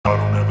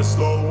never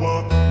slow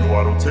up, no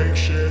I don't take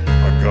shit.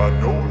 I got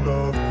no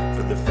love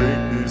for the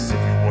fakeness. If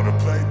you wanna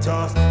play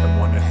tough and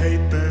wanna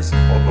hate this,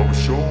 I'll always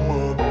show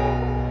up.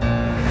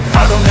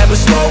 I don't ever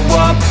slow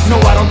up,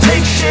 no I don't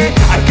take shit.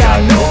 I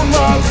got no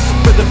love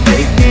for the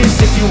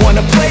fakeness. If you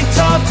wanna play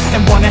tough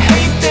and wanna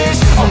hate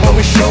this, I'll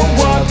always show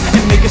up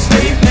and make a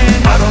statement.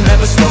 I don't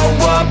ever slow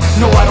up,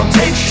 no I don't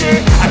take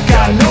shit. I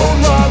got no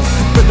love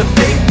for the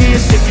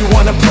fakeness. If you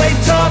wanna play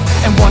tough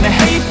and wanna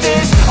hate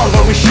this, I'll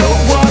always show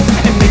up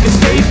and make a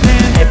statement.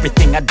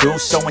 Everything I do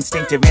so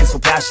instinctive and so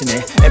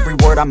passionate. Every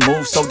word I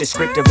move so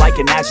descriptive like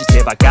an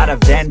adjective. I got a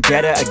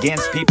vendetta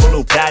against people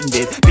who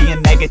patented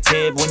being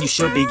negative when you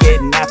should be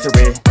getting after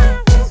it.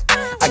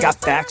 I got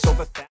facts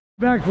over facts.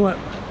 Backflip.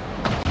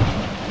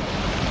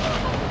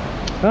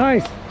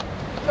 Nice.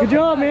 Good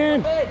job,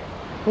 man.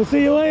 We'll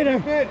see you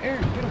later.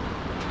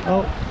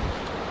 Oh.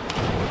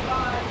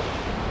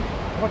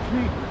 Watch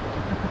me.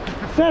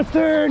 Seth's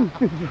turn.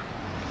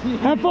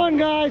 Have fun,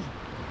 guys.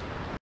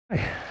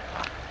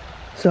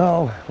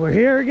 So we're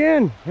here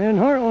again in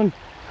Heartland.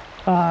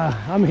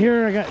 I'm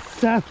here. I got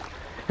Seth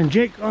and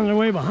Jake on their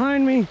way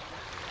behind me.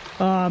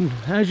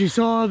 As you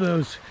saw,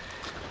 those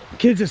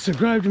kids that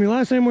subscribed to me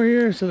last time we were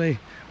here, so they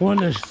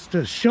wanted us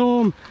to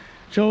show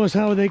us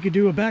how they could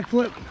do a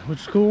backflip,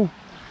 which is cool.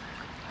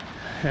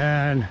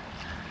 And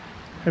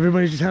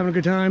everybody's just having a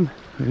good time.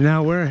 And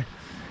now we're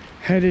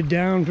headed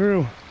down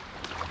through.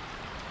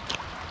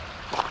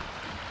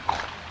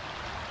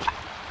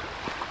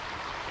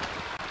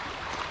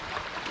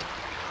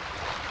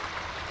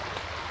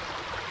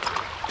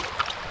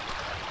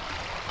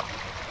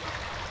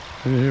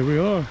 And here we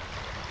are.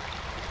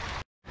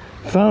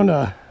 Found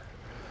a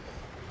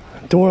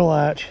door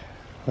latch,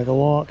 like a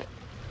lock.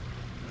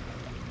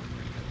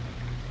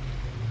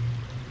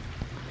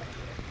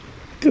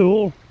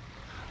 Cool.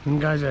 And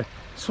guys are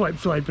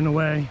swiping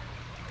away.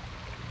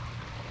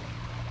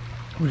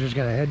 We're just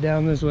gonna head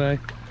down this way,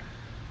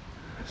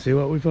 see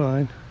what we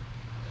find.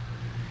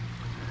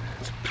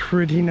 It's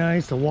pretty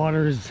nice. The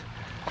water is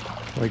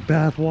like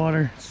bath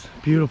water. It's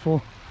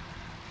beautiful.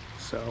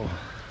 So,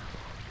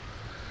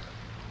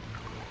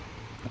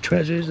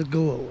 treasures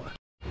galore.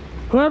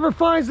 Whoever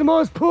finds the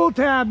most pool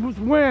tabs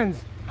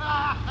wins.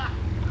 I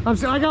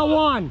got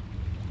one.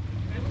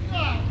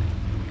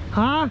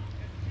 Huh?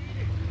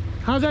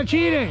 How's that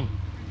cheating?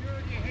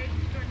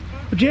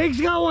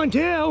 Jake's got one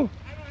too.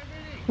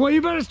 Well,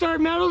 you better start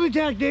metal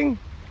detecting.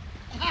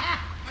 I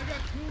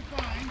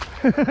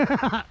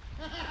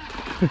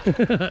got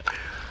 2 fines.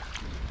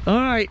 All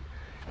right,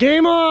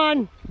 game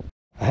on.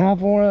 I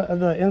have one of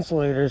the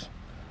insulators.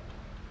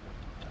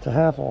 It's a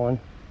half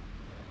one.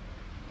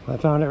 I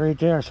found it right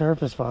there,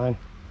 surface fine.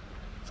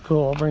 It's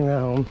cool, I'll bring that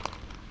home.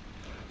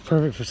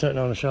 Perfect for sitting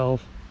on a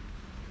shelf.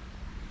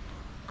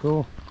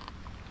 Cool.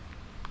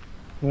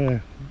 I'm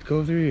gonna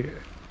go through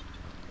here.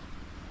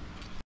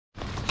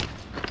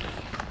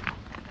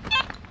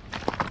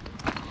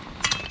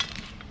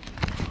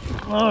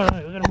 All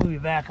right, we're gonna move you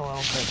back a little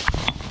bit.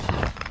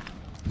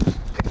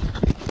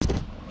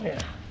 Yeah.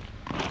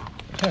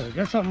 Okay, we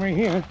got something right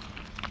here.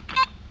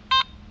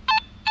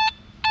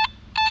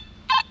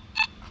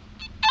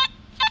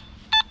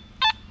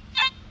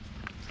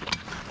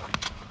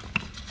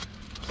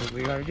 So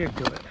we gotta get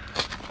to it.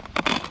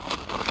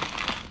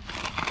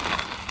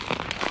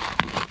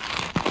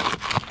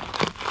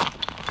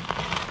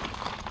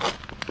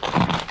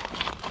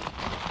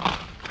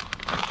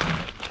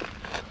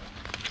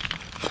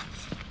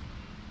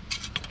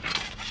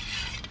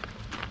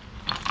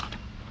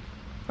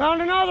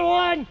 Found another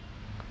one!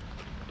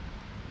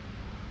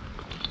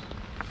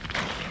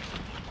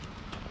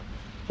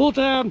 Full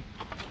tab.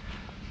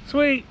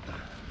 Sweet.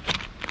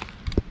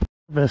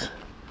 This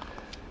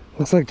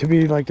looks like to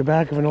be like the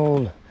back of an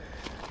old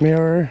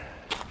mirror.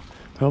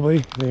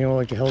 Probably. You know,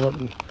 like held up.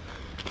 And,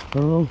 I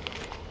don't know.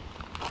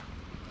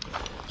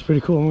 It's pretty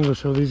cool. I'm gonna go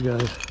show these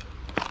guys.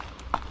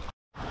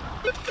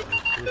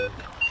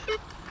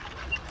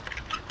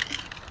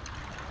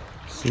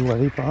 See what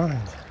he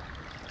finds.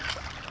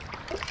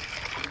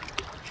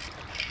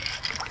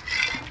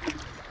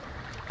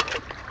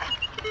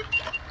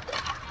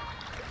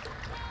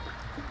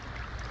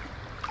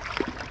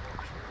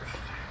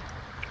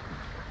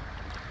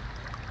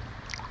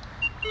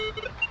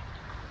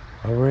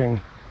 A ring.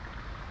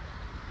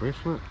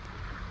 Bracelet?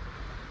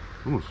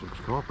 Almost looks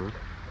copper.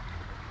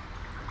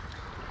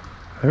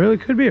 It really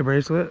could be a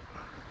bracelet.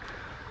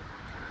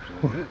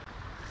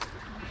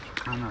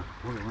 Kind of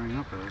what it rang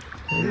up as.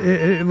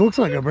 It looks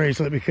like a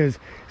bracelet because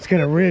it's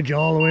got a ridge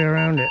all the way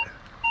around it.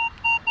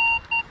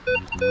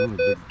 Another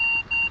big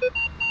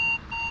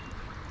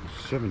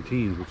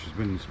 17s, which has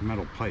been this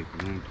metal pipe,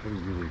 and I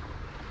haven't really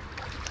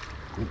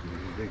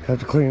Have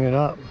to clean it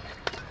up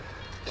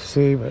to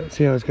see, but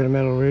see how it's got a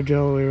metal ridge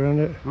all the way around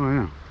it? Oh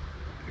yeah,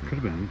 it could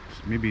have been.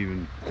 Maybe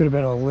even. Could have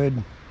been a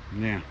lid.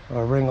 Yeah.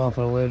 Or a ring off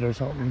a lid or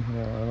something.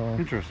 Yeah, I don't know.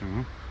 Interesting,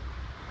 huh?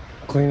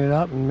 Clean it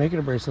up and make it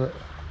a bracelet.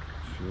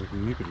 See if I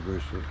can make it a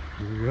bracelet.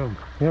 Here we go.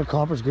 You know,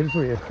 copper's good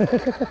for you.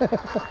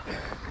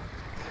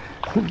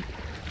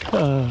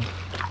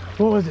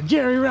 What was it?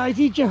 Jerry Rice,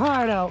 eat your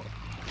heart out.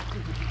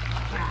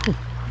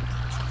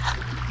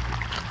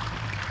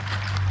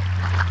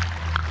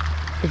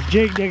 What's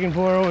Jake digging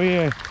for over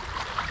here? I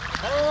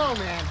don't know,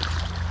 man.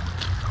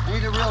 I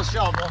need a real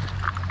shovel.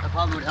 That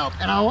probably would help.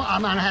 And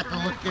I'm gonna have to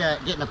look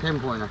at getting a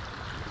pinpointer,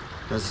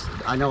 because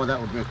I know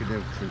that would make a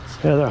difference.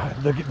 Yeah,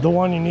 the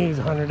one you need is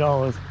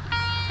 $100.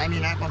 I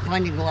mean, I'm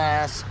finding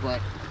glass, but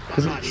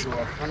I'm not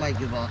sure. I might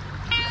give up.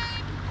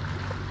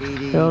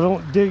 80. You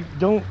know, if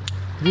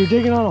you're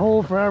digging on a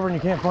hole forever and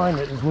you can't find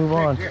it, just move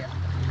on. Hey,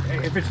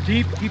 if it's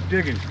deep, keep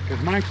digging. Because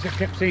mine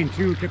kept saying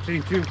two,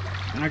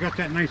 and I got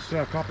that nice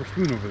copper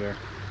spoon over there.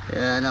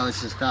 Yeah, no,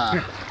 it's just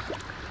Just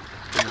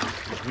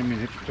let me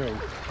hit your toe.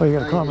 Oh, you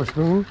got a copper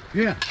spoon?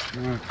 Yeah.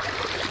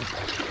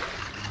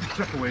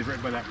 Stuck away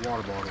right by that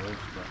water bottle is.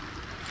 But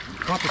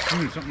copper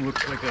spoon is something that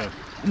looks like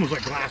almost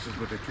like glasses,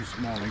 but they're too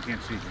small and you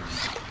can't see them.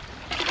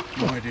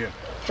 No idea.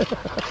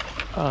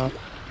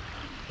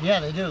 yeah,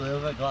 they do. They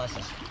look like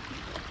glasses.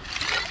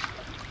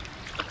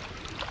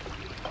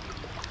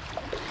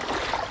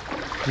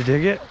 Did you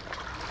dig it?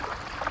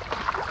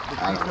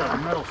 There's a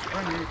metal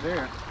spring right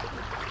there.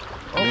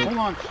 Oh, hold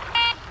on.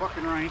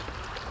 Fucking right.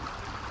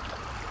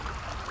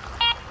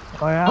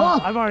 Oh yeah, Oh!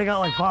 I've already got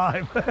like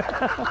 5.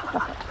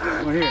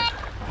 Well, here.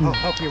 I'll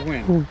help you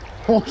win.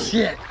 Oh,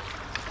 shit.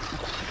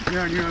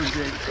 You're on your own,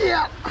 Jake.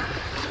 Yeah.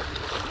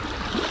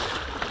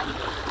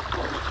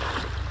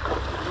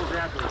 Go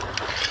grab those.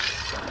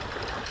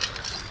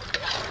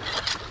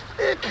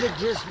 It could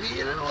just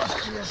be an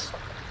illustrious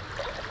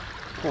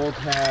pull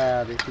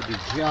tab. It could be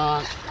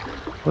junk.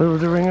 What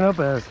was it ringing up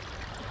as?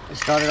 It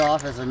started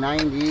off as a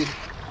 90,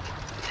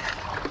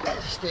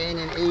 staying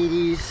in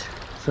 80s.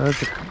 So it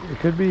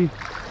could be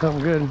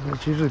something good.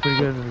 It's usually pretty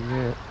good if you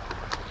get it.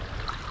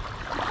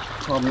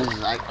 Problem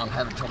is, I'm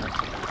having trouble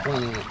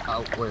pointing it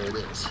out where it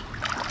is.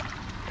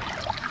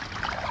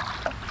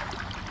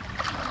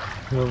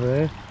 Over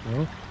there?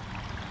 No?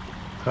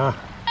 Ah.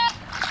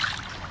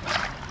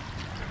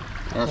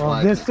 That's Well,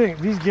 why.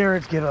 these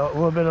Garretts get a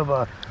little bit of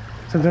a,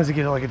 sometimes they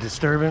get like a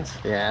disturbance.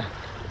 Yeah.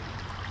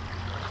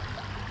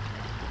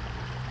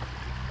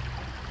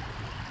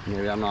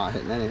 Maybe I'm not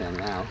hitting anything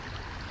now.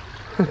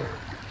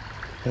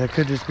 That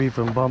could just be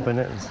from bumping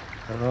it.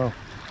 I don't know.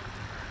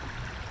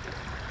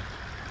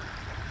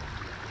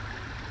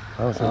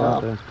 I don't see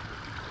nothing.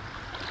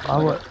 I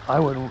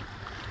wouldn't.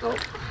 Nope.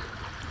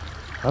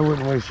 I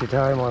wouldn't waste your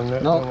time on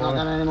that. Nope, not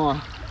got any more.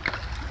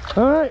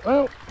 All right,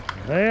 well,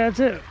 that's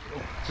it.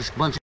 Just a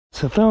bunch of.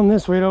 So I found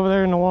this right over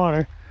there in the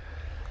water.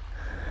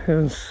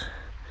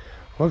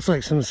 Looks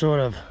like some sort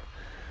of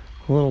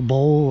little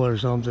bowl or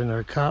something,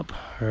 or cup,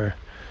 or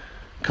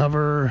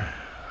cover.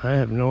 I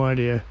have no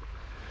idea.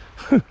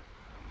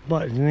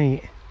 But it's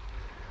neat.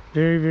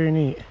 Very, very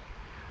neat.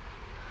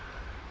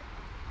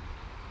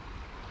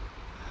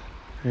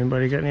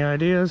 Anybody got any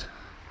ideas?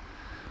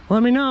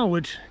 Let me know,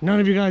 which none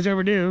of you guys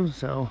ever do,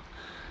 so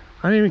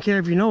I don't even care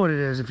if you know what it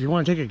is. If you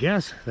want to take a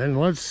guess, then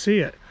let's see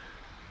it.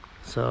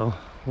 So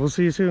we'll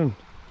see you soon.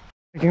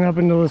 Picking up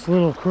into this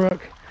little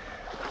crook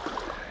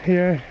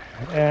here,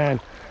 and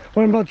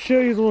what I'm about to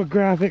show you is a little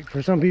graphic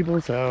for some people,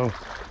 so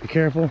be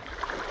careful.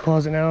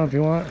 Pause it now if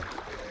you want.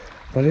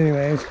 But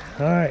anyways,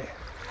 all right.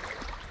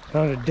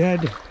 Found a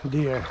dead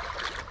deer.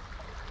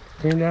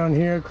 Came down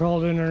here,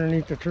 crawled in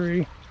underneath the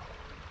tree,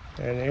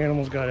 and the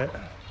animals got it.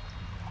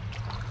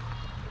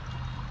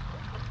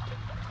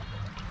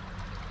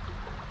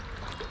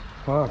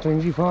 Wow,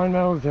 things you find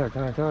metal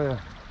detector, I tell you.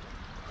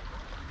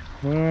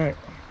 All right.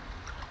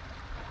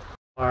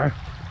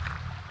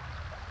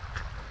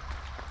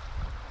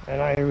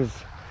 And I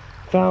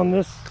found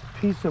this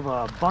piece of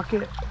a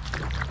bucket,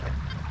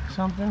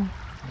 something,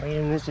 right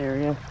in this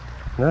area.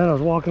 And then I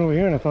was walking over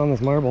here and I found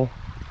this marble.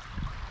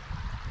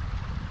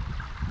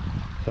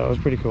 So that was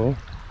pretty cool.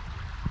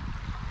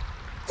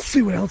 Let's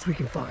see what else we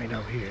can find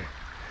out here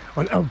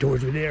on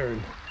Outdoors with Aaron.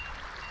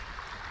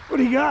 What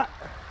do you got?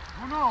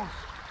 Who knows?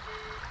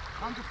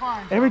 Time to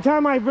find. Every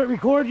time I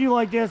record you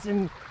like this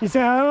and you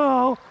say, I don't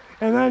know,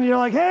 and then you're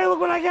like, hey, look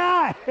what I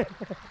got.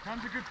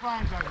 Tons of good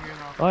finds out here,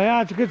 though. Oh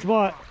yeah, it's a good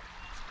spot.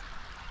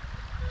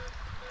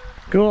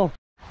 Cool.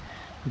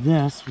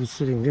 This was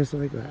sitting just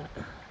like that.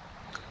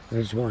 I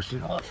just washed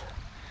it off.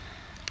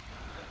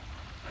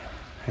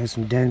 Has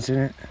some dents in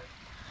it.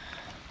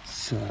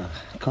 It's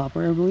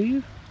copper, I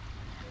believe.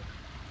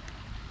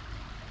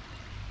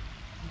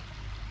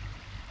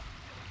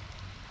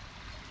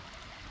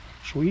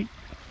 Sweet.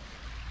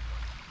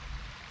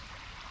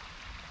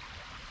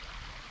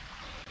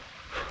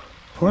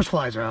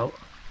 Horseflies are out.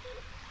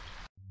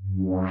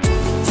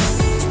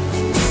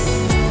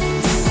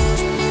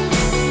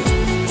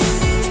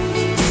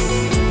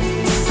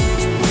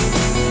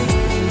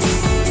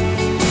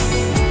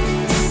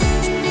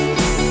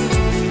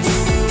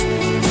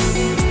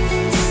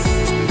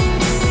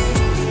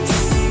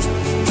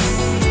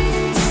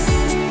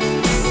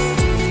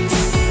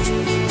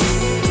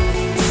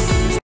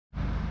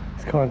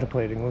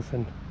 Contemplating,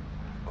 listen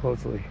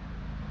closely,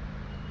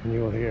 and you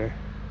will hear.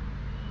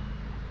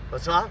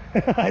 What's up?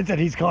 I said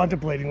he's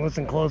contemplating,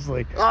 listen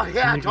closely. Oh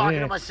yeah, I'm You can talking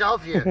hear. to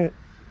myself here.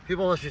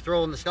 People must be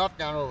throwing the stuff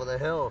down over the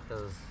hill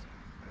because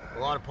a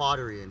lot of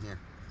pottery in here.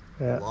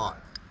 Yeah. A lot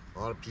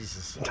of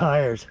pieces.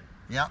 Tires.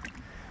 Yep.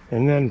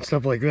 And then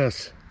stuff like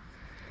this.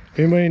 If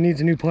anybody needs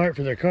a new part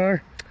for their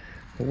car,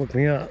 well, look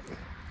me up.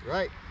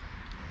 Right.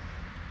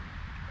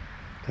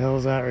 The hell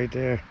is that right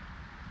there?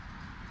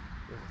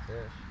 There's a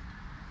fish.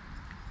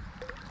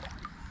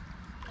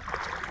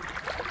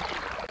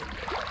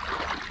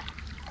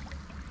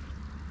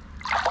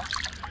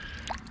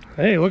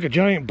 Hey, look, a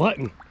giant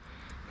button.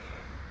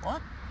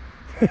 What?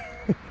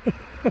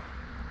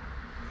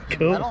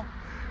 Cool. Metal?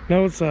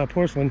 No, it's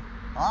porcelain.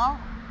 Oh.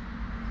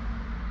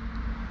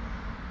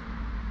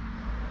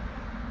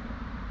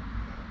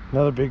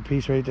 Another big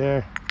piece right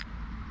there.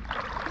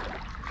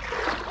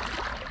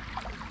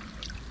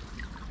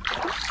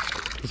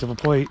 Piece of a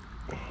plate.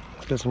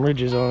 It's got some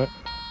ridges on it.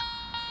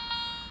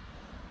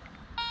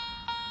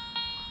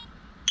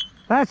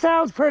 That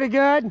sounds pretty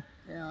good.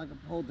 Yeah, like a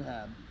pull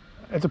tab.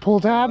 It's a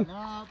pull tab?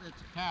 No, it's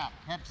a cap.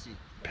 Pepsi.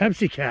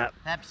 Pepsi cap.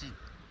 Pepsi.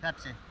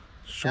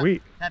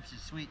 Sweet. Yep. Pepsi,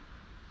 sweet.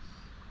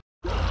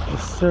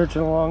 Just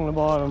searching along the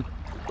bottom.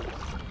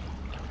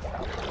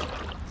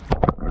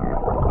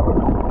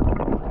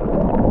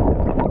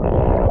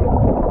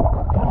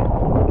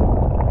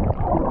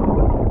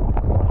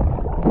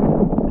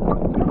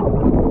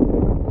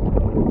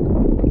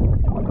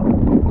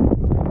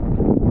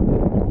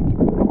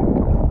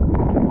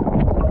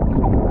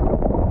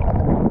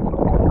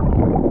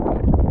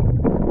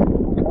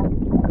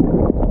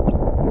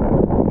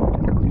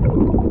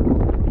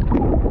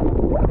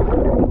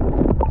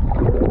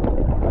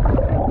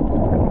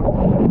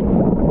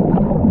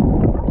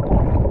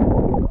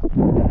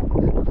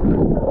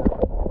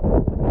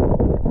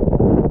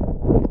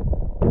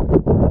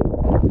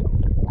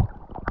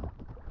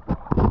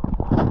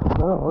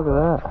 Oh, look at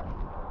that.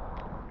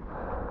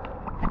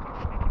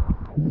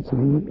 That's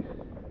neat.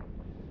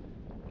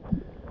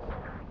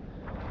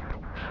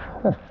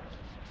 Huh.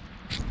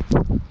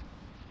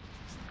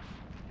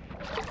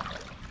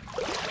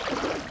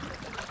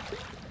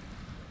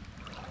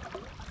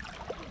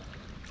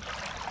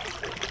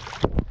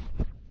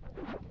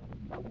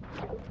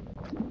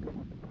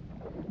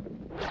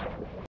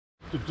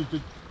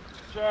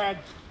 Chad.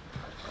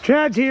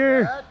 Chad's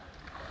here. Chad?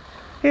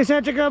 You're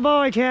such a good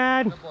boy,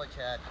 Chad. Good boy,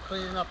 Chad.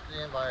 Cleaning up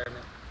the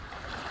environment.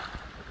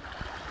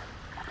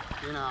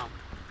 You know,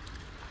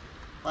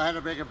 if I had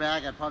a bigger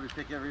bag, I'd probably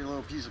pick every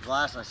little piece of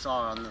glass I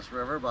saw on this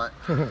river, but...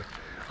 Well,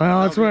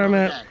 that's where I'm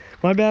at.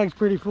 My bag's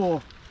pretty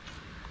full.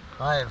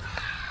 I've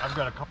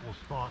got a couple of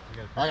spots.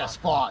 I got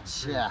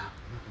spots, yeah.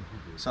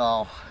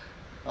 So,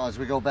 as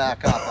we go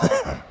back up,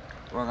 I'll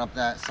run up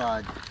that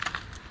side.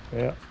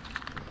 Yeah.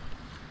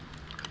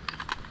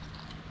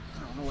 I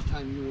don't know what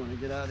time you want to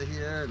get out of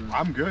here. And...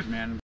 I'm good,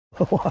 man.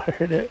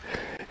 Wired it.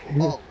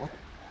 Oh, what?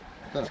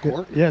 Is that a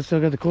cork? Yeah,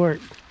 still got the cork.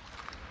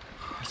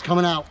 It's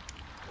coming out.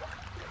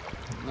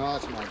 No,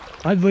 that's mine.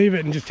 I'd leave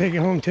it and just take it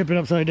home, tip it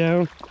upside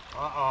down.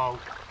 Uh-oh.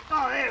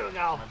 Oh, there we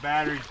go. My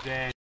battery's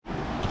dead.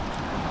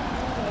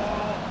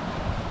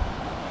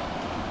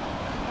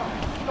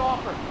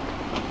 Stopper.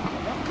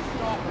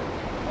 Stopper.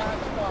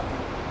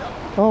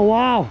 Stopper. Oh,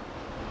 wow.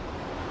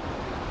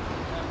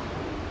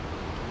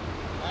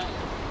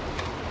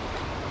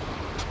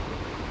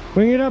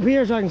 Bring it up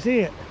here so I can see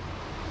it.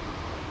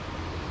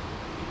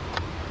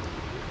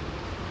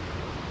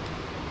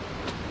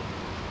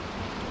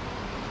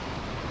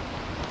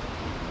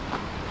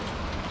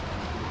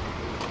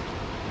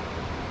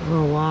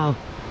 Oh, wow.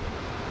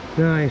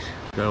 Nice.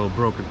 Got a little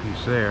broken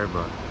piece there,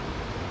 but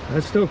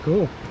That's still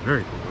cool.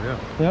 very cool, yeah.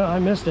 Yeah, I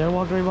missed it. I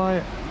walked right by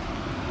it.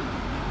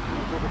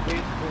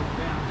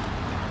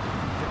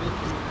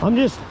 I'm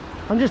just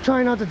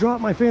trying not to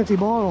drop my fancy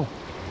bottle.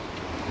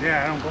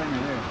 Yeah, I don't blame you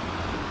there.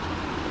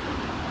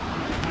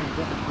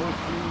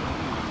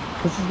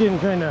 This is getting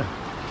kind of...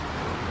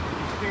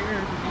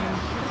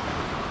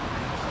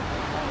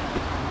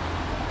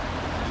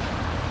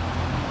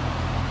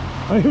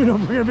 I don't even know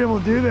if we're going to be able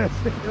to do this.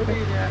 You'll be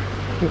there.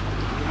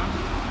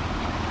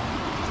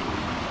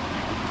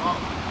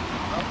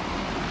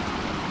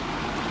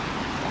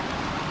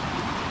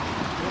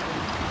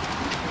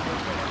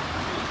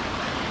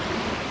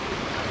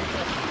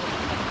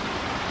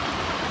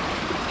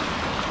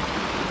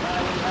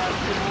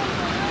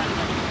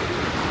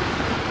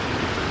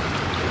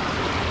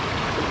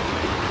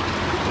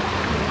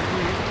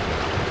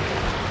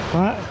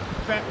 What?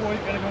 Fat boy's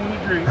gotta go in the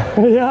drink.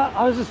 Yeah, I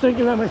was just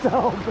thinking that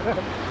myself.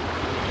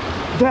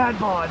 Dad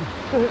bod.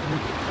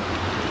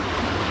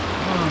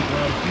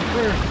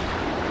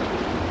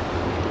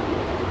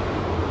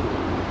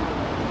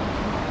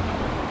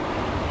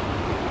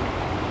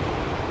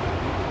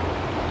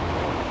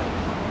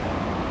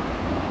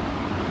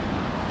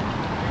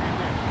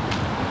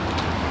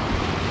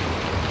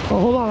 Oh,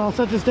 hold on, I'll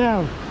set this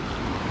down.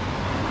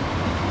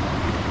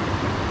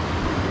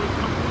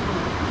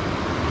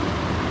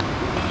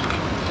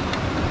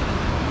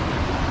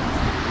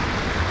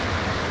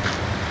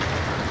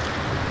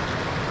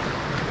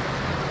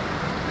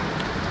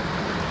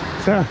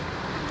 So,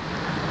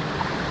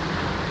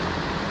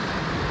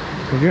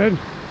 you good?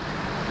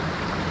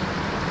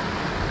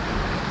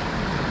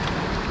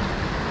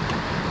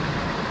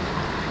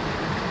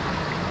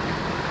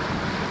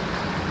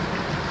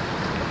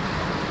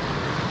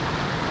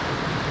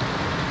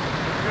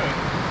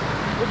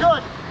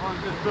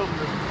 building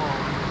this car.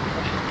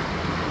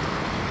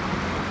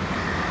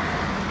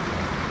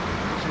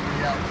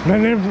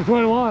 Been there for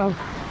quite a while.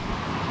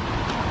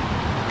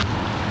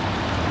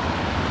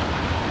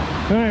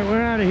 Alright,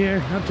 we're out of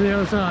here, up to the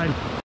other side.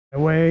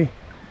 Way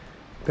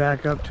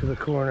back up to the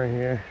corner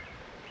here.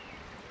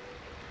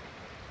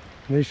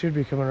 They should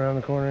be coming around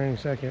the corner any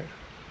second.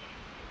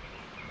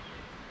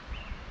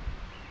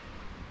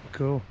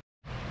 Cool.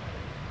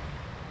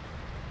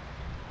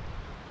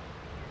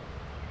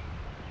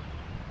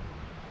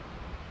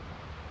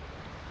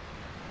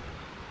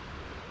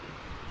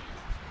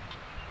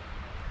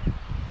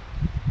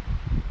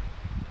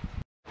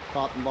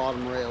 Top and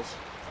bottom rails.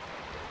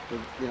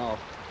 You know,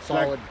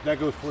 solid. That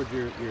goes towards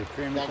your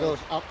family. That goes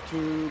up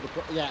to the,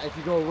 yeah, if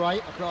you go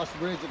right across the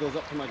bridge, it goes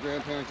up to my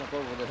grandparents up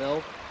over the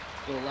hill.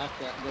 Go left,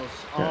 that goes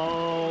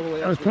all the way up.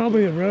 That was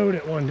probably a road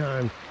at one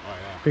time. Oh,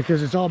 yeah.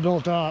 Because it's all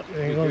built up and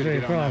it goes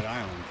right across.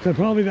 So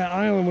probably that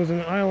island was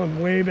an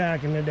island way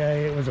back in the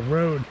day. It was a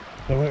road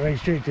that went right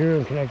straight through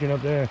and connected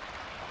up there.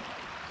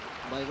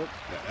 Like it?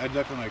 Yeah, I'd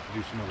definitely like to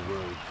do some other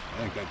roads. I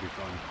think that'd be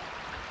fun.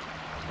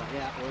 But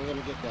yeah, we're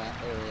gonna get that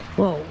area.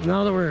 Well,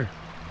 now that we're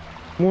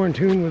more in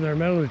tune with our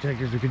metal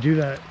detectors, we could do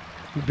that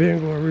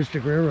Bangor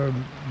Rustic Railroad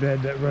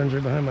bed that runs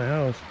right behind my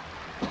house.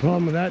 The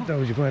problem with that though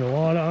is you find a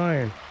lot of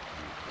iron.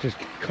 Just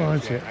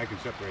constant. I can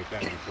separate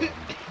that, no problem.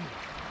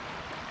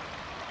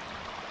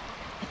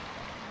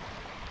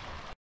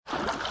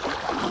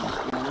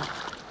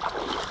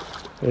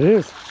 It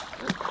is.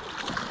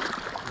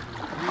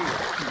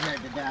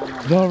 Compared to down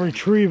on- The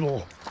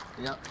retrieval.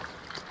 Yep.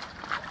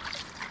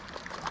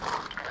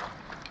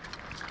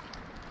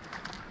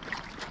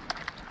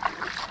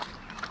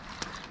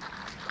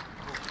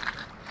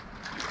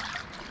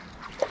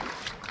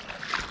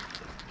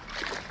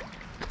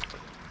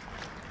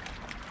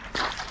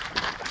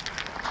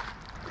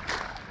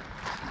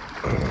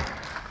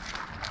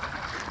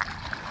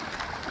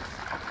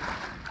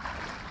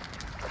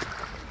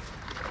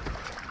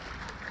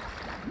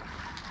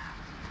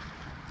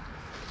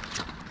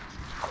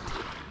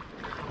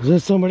 Is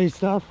this somebody's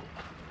stuff?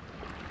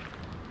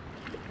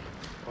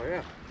 Oh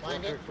yeah.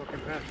 Find it?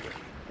 Fucking past it.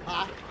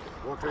 Huh?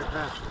 Walk right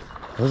past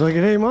it. I was like,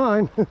 it ain't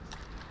mine.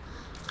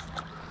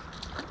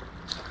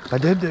 I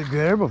did dig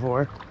there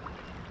before.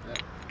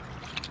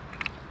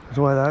 That's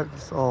why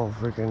that's all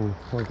freaking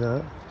like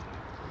that.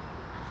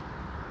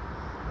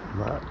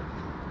 But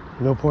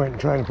no point in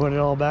trying to put it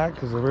all back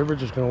because the river's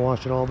just gonna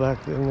wash it all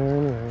back in there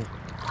anyway.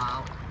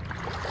 Wow.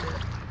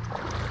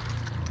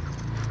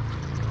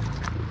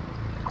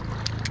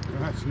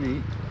 That's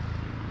neat.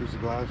 Piece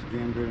of glass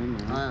jammed right in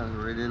there.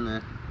 Right in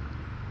there.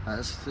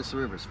 This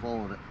river's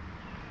full of it.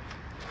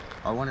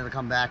 I wanted to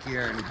come back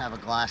here and have a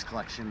glass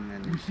collection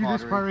and You see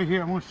this part right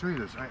here? I want to show you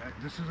this.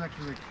 This is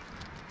actually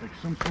like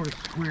some sort of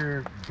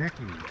square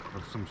decking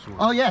of some sort.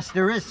 Oh yes,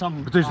 there is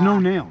some. But there's no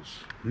nails.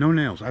 No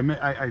nails.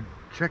 I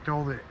checked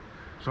all the.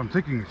 So I'm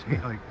thinking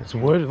it's like. It's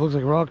wood. It looks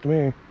like rock to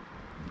me.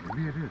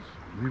 Maybe it is.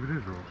 Maybe it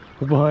is rock.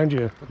 Look behind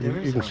you. there You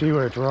is can some. see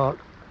where it's rock.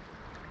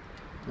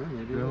 Yeah,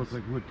 maybe That it looks is.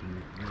 like wood to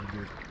me. Really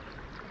good.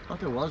 I thought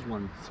there was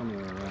one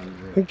somewhere around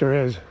I there. think there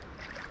is.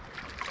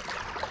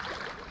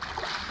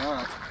 All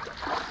right.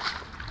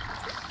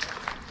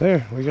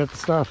 There, we got the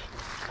stuff.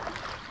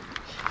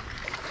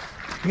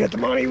 We got the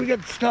money, we got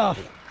the stuff.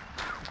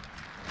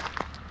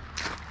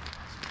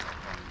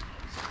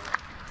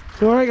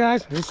 All right,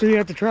 guys, we'll see you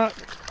at the truck.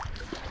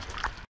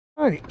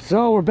 All right,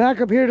 so we're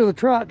back up here to the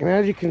truck, and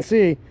as you can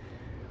see,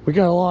 we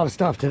got a lot of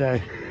stuff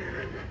today.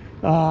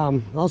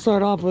 I'll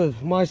start off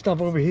with my stuff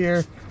over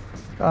here.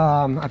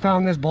 I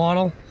found this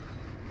bottle.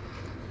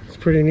 It's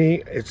pretty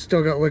neat. It's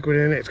still got liquid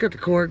in it. It's got the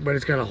cork, but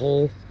it's got a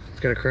hole. It's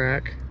got a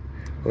crack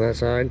on that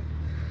side.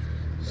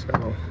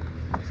 So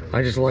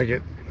I just like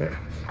it.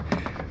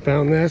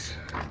 Found this.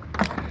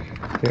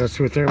 You know, it's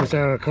through a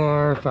thermostat in a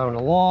car. Found a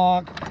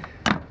lock,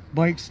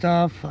 bike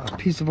stuff, a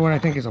piece of wood. I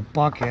think is a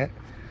bucket.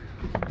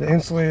 The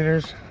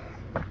insulators.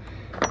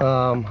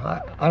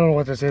 I don't know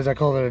what this is. I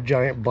call it a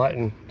giant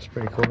button. It's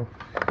pretty cool.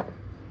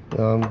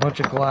 A bunch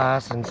of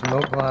glass and some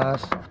milk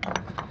glass.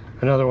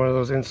 Another one of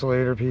those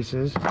insulator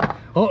pieces.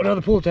 Oh,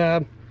 another pool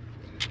tab.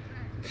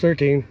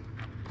 13.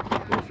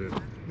 Bullshit.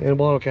 And a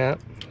bottle cap.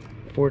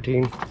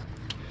 14.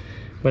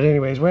 But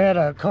anyways, we had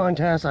a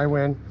contest. I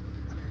win.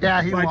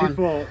 Yeah, he By won.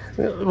 default.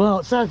 Well,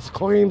 it says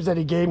claims that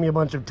he gave me a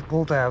bunch of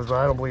pool tabs, but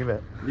I don't believe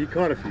it. You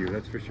caught a few,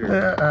 that's for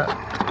sure.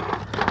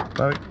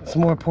 But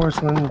some more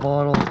porcelain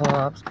bottle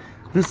tops.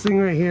 This thing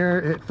right here,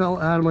 it fell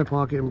out of my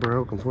pocket and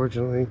broke,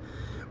 unfortunately.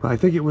 But I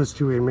think it was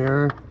to a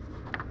mirror.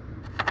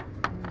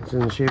 It's in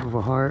the shape of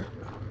a heart.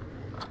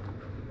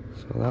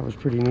 So that was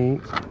pretty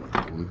neat.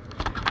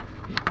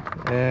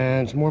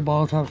 And some more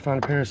bottle tops.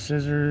 Found a pair of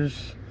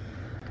scissors.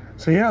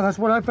 So yeah, that's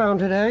what I found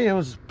today. It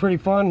was a pretty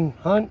fun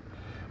hunt.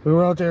 We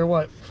were out there,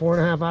 what,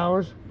 4.5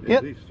 hours? Yeah,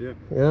 at least, yeah.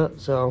 Yeah,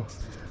 so.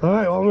 All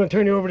right, well, I'm going to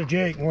turn you over to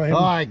Jake and let him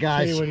All right, tell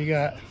guys. you what he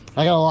got.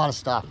 I got a lot of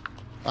stuff.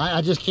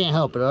 I just can't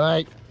help it, all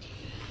right?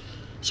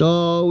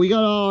 So we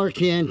got all our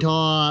can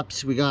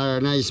tops. We got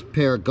our nice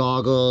pair of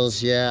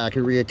goggles. Yeah, I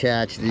can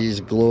reattach these,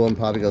 glue them,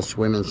 probably go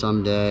swimming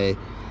someday.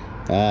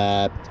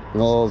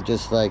 Well,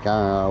 just like, I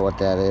don't know what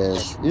that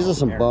is. These are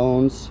some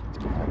bones.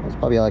 It's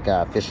probably like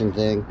a fishing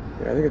thing.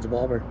 Yeah, I think it's a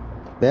bobber.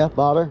 Yeah,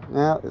 bobber.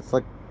 Yeah, it's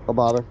like a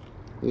bobber.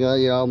 You got,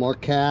 you know, more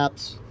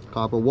caps,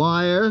 copper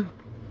wire,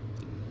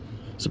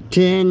 some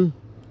tin,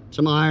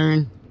 some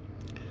iron,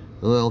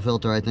 a oil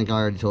filter, I think I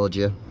already told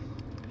you.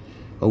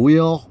 A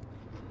wheel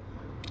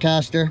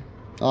caster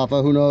off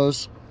of who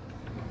knows.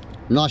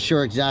 I'm not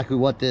sure exactly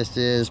what this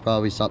is.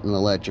 Probably something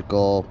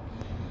electrical.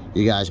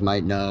 You guys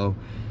might know.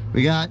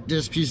 We got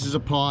just pieces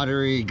of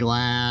pottery,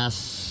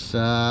 glass,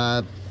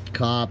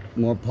 cup,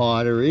 more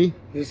pottery.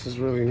 This is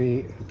really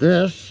neat.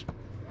 This,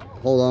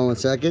 hold on one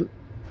second.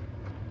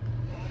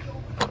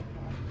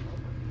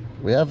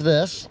 We have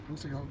this.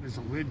 Looks like there's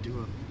a lid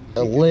to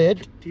A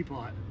lid.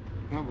 teapot.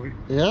 Probably.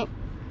 Yep.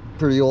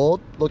 Pretty old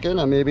looking,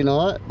 or maybe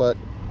not, but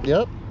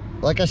yep.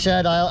 Like I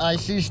said, I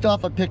see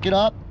stuff, I pick it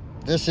up.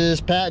 This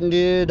is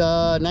patented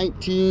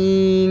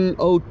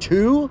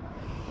 1902.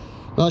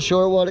 Not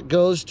sure what it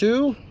goes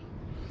to.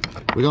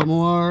 We got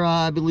more,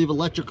 I believe,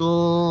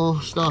 electrical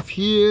stuff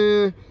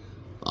here.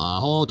 A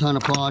whole ton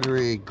of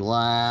pottery,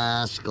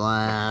 glass,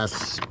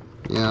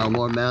 you know,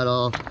 more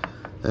metal.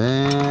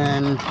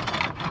 And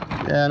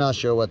yeah, not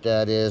sure what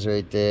that is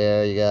right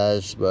there, you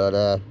guys.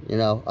 But, you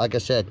know, like I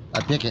said,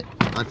 I pick it.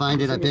 I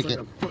find it, I pick it.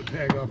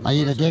 I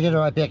either dig it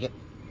or I pick it.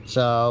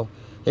 So,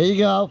 there you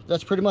go.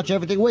 That's pretty much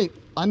everything. Wait,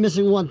 I'm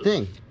missing one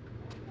thing.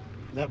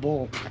 That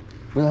bowl.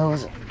 What the hell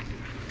is it?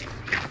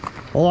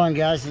 Hold on,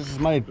 guys. This is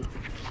my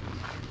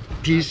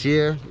piece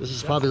here. This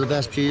is probably the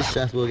best piece.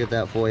 Seth will get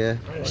that for you.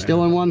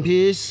 Still in one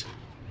piece.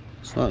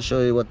 Let's not show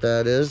you what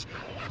that is.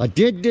 I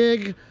did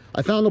dig.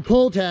 I found a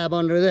pull tab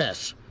under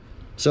this.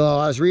 So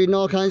I was reading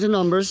all kinds of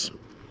numbers.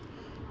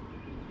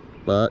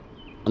 But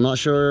I'm not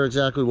sure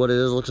exactly what it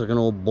is. It looks like an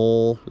old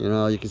bowl. You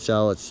know, you can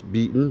tell it's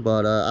beaten.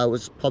 But I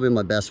was probably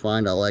my best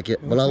find. I like it.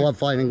 But I love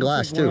finding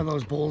glass too. One of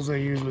those bowls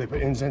they use where they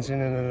put incense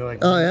in and then they're like,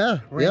 oh yeah,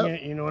 ring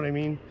it, you know what I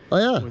mean? Oh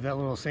yeah. With that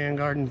little sand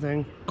garden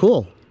thing.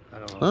 Cool. I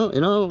don't know. Well,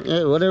 you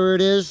know, whatever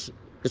it is,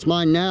 it's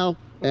mine now.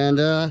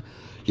 And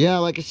yeah,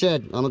 like I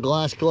said, I'm a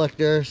glass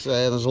collector,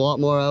 so there's a lot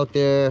more out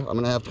there. I'm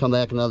gonna have to come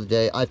back another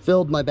day. I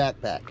filled my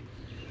backpack.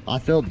 I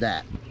filled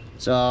that.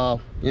 So,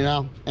 you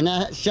know, and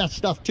that has Seth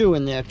stuff too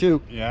in there too.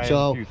 Yeah, I so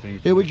have a few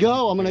things. here we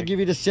go. I'm gonna give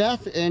you to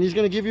Seth, and he's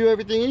gonna give you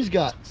everything he's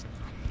got.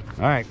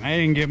 All right, I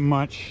didn't get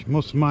much.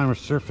 Most of mine were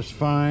surface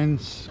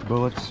finds, but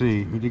let's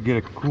see. We did get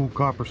a cool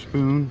copper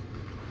spoon,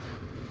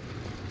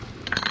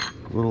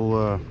 a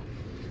little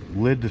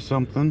lid to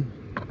something,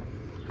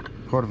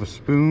 part of a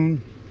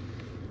spoon.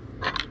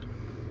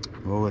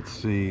 Well, let's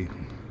see,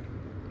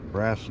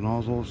 brass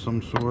nozzle of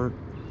some sort,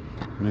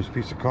 nice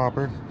piece of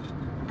copper.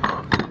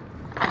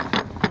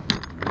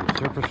 And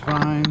surface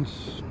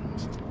finds,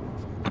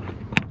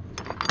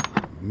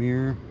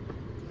 mirror,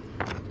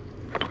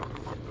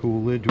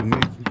 cool lid to a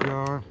mason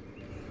jar, a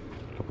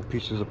couple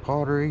pieces of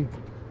pottery.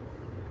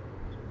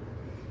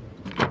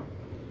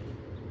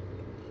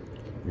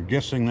 You're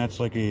guessing that's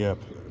like a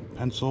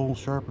pencil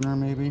sharpener,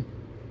 maybe?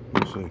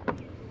 Let's see.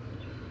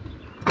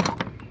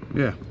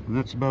 Yeah, and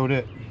that's about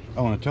it.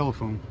 Oh, and a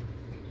telephone.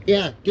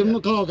 Yeah, give him a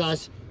call,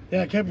 guys.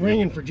 Yeah, it kept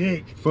ringing for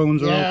Jake.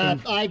 Phones are Yeah,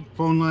 open.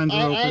 Phone lines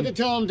are I had to open.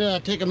 tell him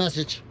to take a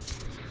message.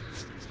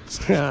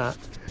 Yeah.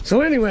 So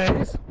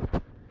anyways,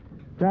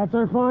 that's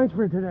our finds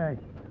for today.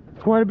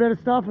 Quite a bit of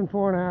stuff in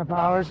 4.5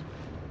 hours.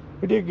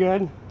 We did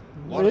good. A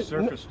lot of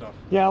surface stuff.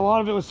 Yeah, a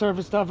lot of it was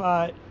surface stuff.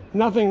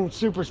 Nothing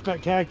super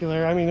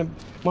spectacular. I mean,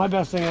 my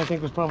best thing I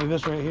think was probably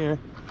this right here.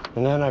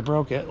 And then I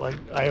broke it like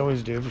I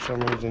always do for some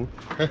reason.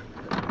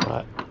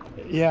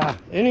 Yeah,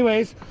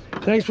 anyways,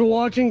 thanks for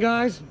watching,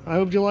 guys. I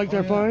hope you liked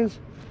our finds.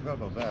 Forgot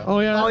about that. Oh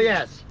yeah. Oh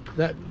yes.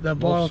 That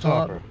bottle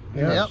top. stopper.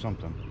 Yeah. Yep.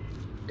 Something.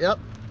 Yep.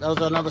 That was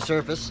another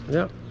surface.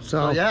 Yep.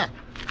 So Oh yeah.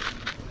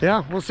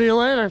 yeah, we'll see you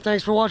later.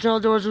 Thanks for watching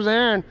Outdoors with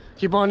Aaron.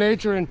 Keep on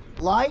naturing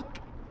Like.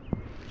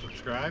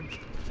 Subscribe.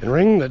 and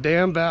ring the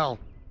damn bell.